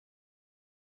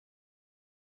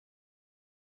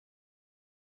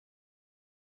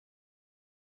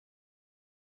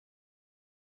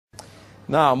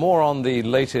Now, more on the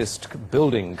latest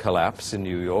building collapse in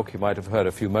New York. You might have heard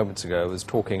a few moments ago I was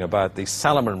talking about the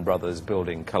Salomon Brothers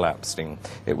building collapsing.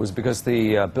 It was because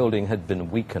the building had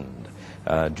been weakened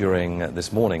during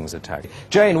this morning's attack.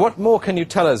 Jane, what more can you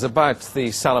tell us about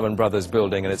the Salomon Brothers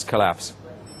building and its collapse?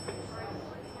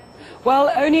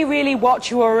 Well, only really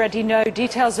what you already know.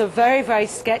 Details are very, very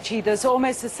sketchy. There's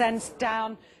almost a sense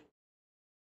down.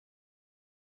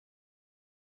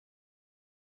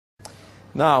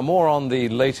 Now, more on the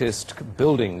latest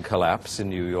building collapse in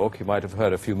New York. You might have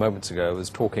heard a few moments ago I was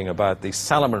talking about the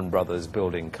Salomon Brothers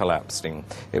building collapsing.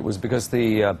 It was because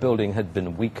the building had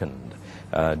been weakened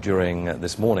during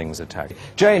this morning's attack.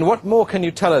 Jane, what more can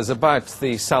you tell us about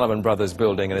the Salomon Brothers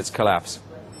building and its collapse?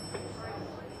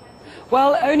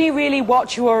 Well, only really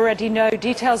what you already know.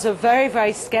 Details are very,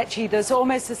 very sketchy. There's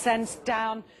almost a sense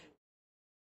down.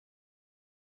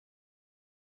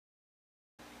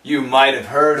 You might have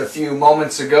heard a few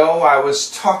moments ago I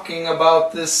was talking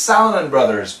about the Salomon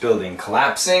Brothers building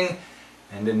collapsing,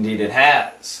 and indeed it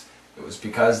has. It was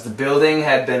because the building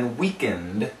had been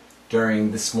weakened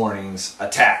during this morning's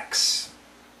attacks.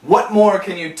 What more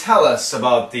can you tell us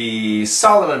about the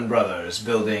Salomon Brothers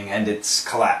building and its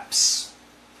collapse?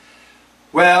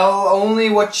 Well, only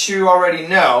what you already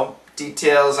know.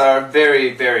 Details are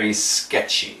very, very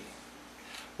sketchy.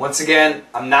 Once again,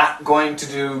 I'm not going to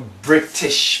do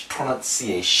British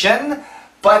pronunciation,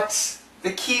 but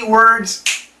the key words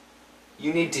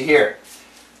you need to hear.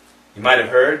 You might have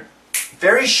heard,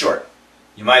 very short,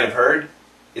 you might have heard.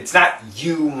 It's not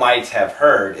you might have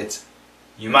heard, it's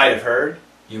you might have heard,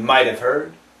 you might have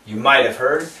heard, you might have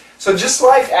heard. So just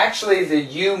like actually the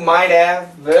you might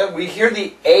have, we hear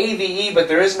the A, the E, but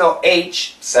there is no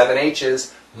H, 7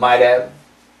 H's, might have.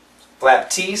 Flap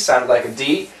T sounded like a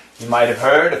D. You might have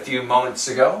heard a few moments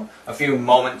ago, a few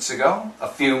moments ago, a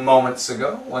few moments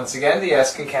ago. Once again, the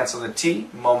S can cancel the T,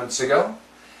 moments ago.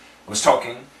 I was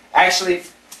talking. Actually,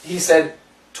 he said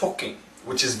talking,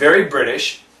 which is very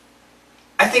British.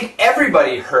 I think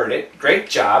everybody heard it. Great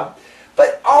job.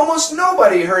 But almost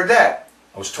nobody heard that.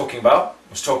 I was talking about,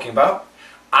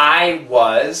 I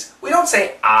was. We don't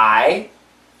say I,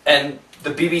 and the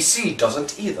BBC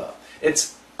doesn't either.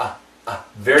 It's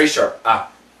very sharp. I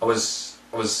was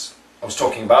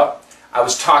talking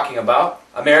about,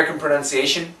 American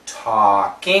pronunciation,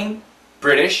 talking,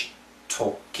 British,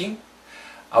 talking.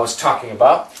 I was talking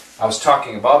about.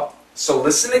 So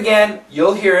listen again,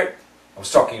 you'll hear it. I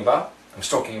was talking about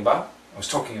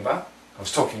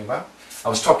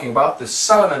the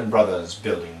Salomon Brothers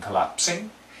building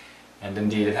collapsing. And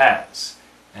indeed it has.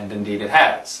 And indeed it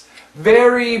has.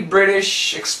 Very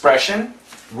British expression.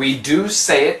 We do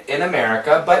say it in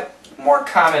America, but more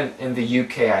common in the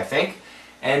UK, I think.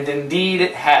 And indeed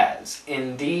it has.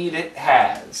 Indeed it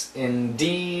has.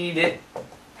 Indeed it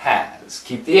has.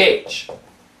 Keep the H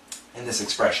in this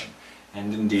expression.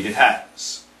 And indeed it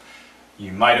has.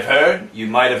 You might have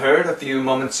heard a few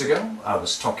moments ago I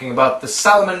was talking about the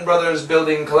Salomon Brothers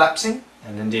building collapsing,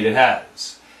 and indeed it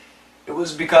has. It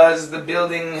was because the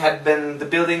building had been,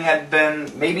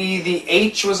 maybe the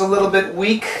H was a little bit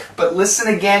weak, but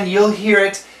listen again, you'll hear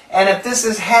it. And if this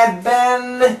is had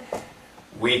been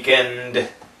weakened.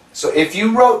 So if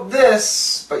you wrote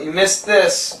this, but you missed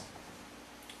this,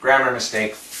 grammar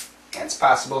mistake. It's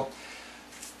possible.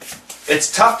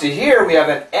 It's tough to hear. We have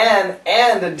an N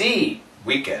and a D.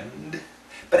 Weakened.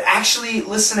 But actually,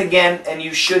 listen again, and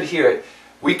you should hear it.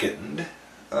 Weakened.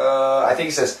 I think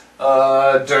he says,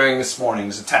 during this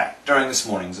morning's attack. During this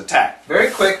morning's attack. Very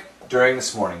quick. During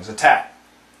this morning's attack.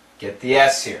 Get the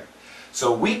S here.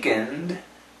 So weakened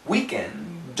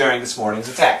during this morning's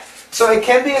attack. So it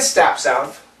can be a stop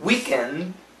sound,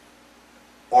 weakened,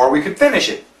 or we could finish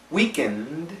it,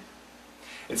 weakened.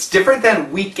 It's different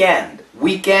than weekend.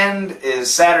 Weekend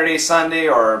is Saturday, Sunday,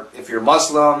 or if you're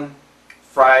Muslim,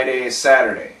 Friday,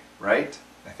 Saturday, right?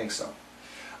 I think so.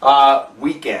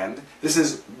 Weekend. This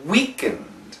is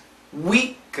weakened.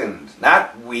 Weakened,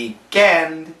 not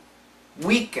weekend.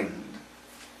 Weakened.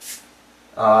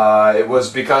 It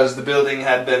was because the building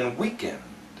had been weakened.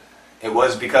 It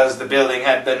was because the building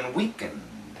had been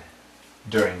weakened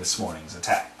during this morning's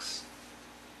attacks.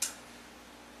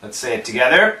 Let's say it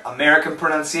together. American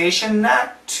pronunciation,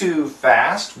 not too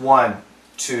fast. 1,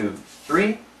 2,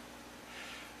 3.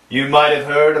 You might have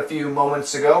heard a few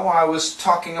moments ago I was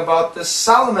talking about the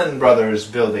Salomon Brothers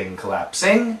building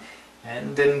collapsing,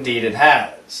 and indeed it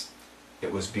has.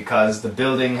 It was because the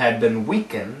building had been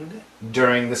weakened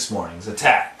during this morning's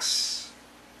attacks.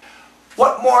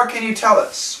 What more can you tell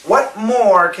us? What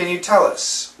more can you tell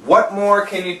us? What more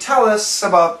can you tell us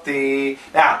about the...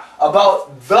 Now,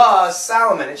 about the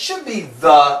Salomon. It should be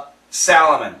the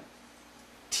Salomon.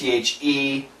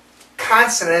 T-H-E,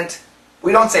 consonant.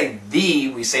 We don't say the,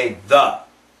 we say the.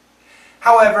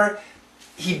 However,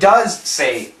 he does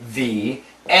say the,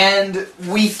 and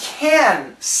we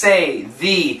can say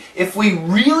the if we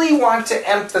really want to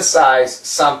emphasize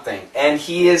something. And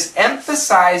he is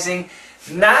emphasizing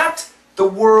not the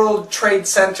World Trade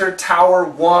Center Tower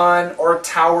 1 or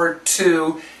Tower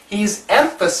 2. He's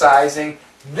emphasizing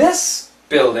this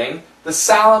building, the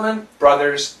Salomon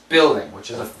Brothers building,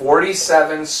 which is a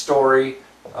 47-story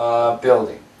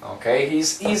building. Okay,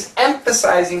 he's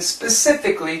emphasizing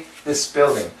specifically this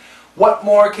building. What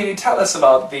more can you tell us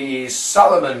about the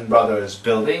Salomon Brothers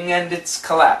building and its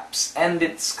collapse? And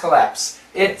its collapse.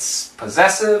 It's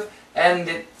possessive and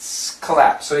its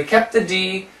collapse. So he kept the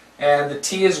D and the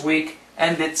T is weak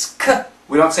and it's K.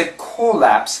 We don't say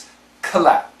collapse,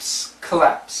 collapse,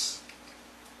 collapse.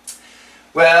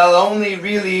 Well, only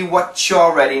really what you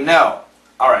already know.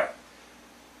 Alright.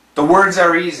 The words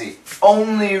are easy.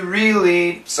 Only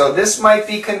really, so this might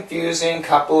be confusing,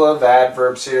 couple of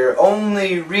adverbs here.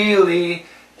 Only really,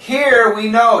 here we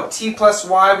know T plus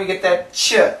Y, we get that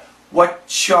ch.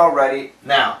 What you already,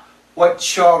 now,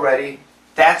 what you already,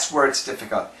 that's where it's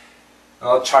difficult.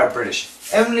 I'll try British.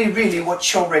 Only really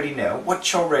what you already know,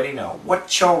 what you already know,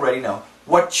 what you already know,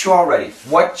 what you already,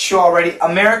 what you already.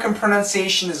 American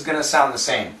pronunciation is going to sound the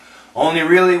same. Only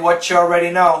really what you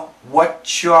already know,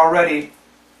 what you already.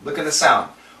 Look at the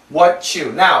sound. What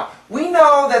you. Now, we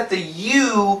know that the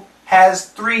U has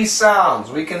 3 sounds.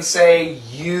 We can say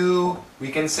you, we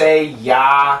can say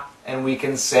ya, and we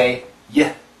can say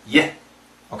y, y.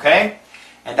 Okay?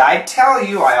 And I tell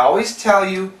you, I always tell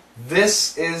you,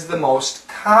 this is the most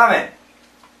common.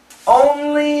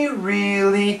 Only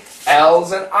really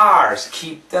L's and R's.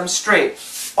 Keep them straight.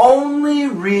 Only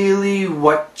really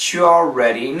what you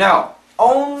already know.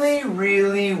 Only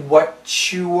really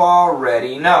what you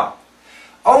already know.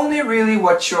 Only really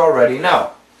what you already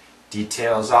know.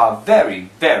 Details are very,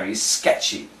 very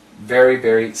sketchy. Very,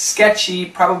 very sketchy.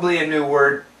 Probably a new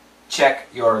word. Check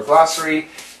your glossary.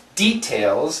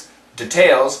 Details,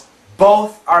 details,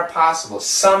 both are possible.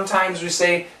 Sometimes we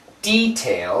say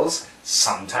details.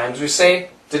 Sometimes we say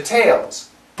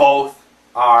details. Both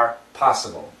are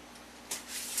possible.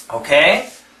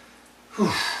 Okay?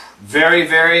 Whew. Very,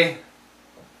 very...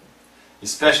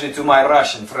 Especially to my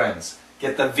Russian friends.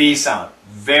 Get the V sound.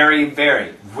 Very,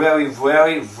 very. Very,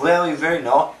 very, very, very.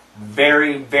 No.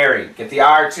 Very, very. Get the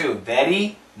R too.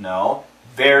 Very? No.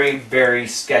 Very, very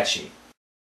sketchy.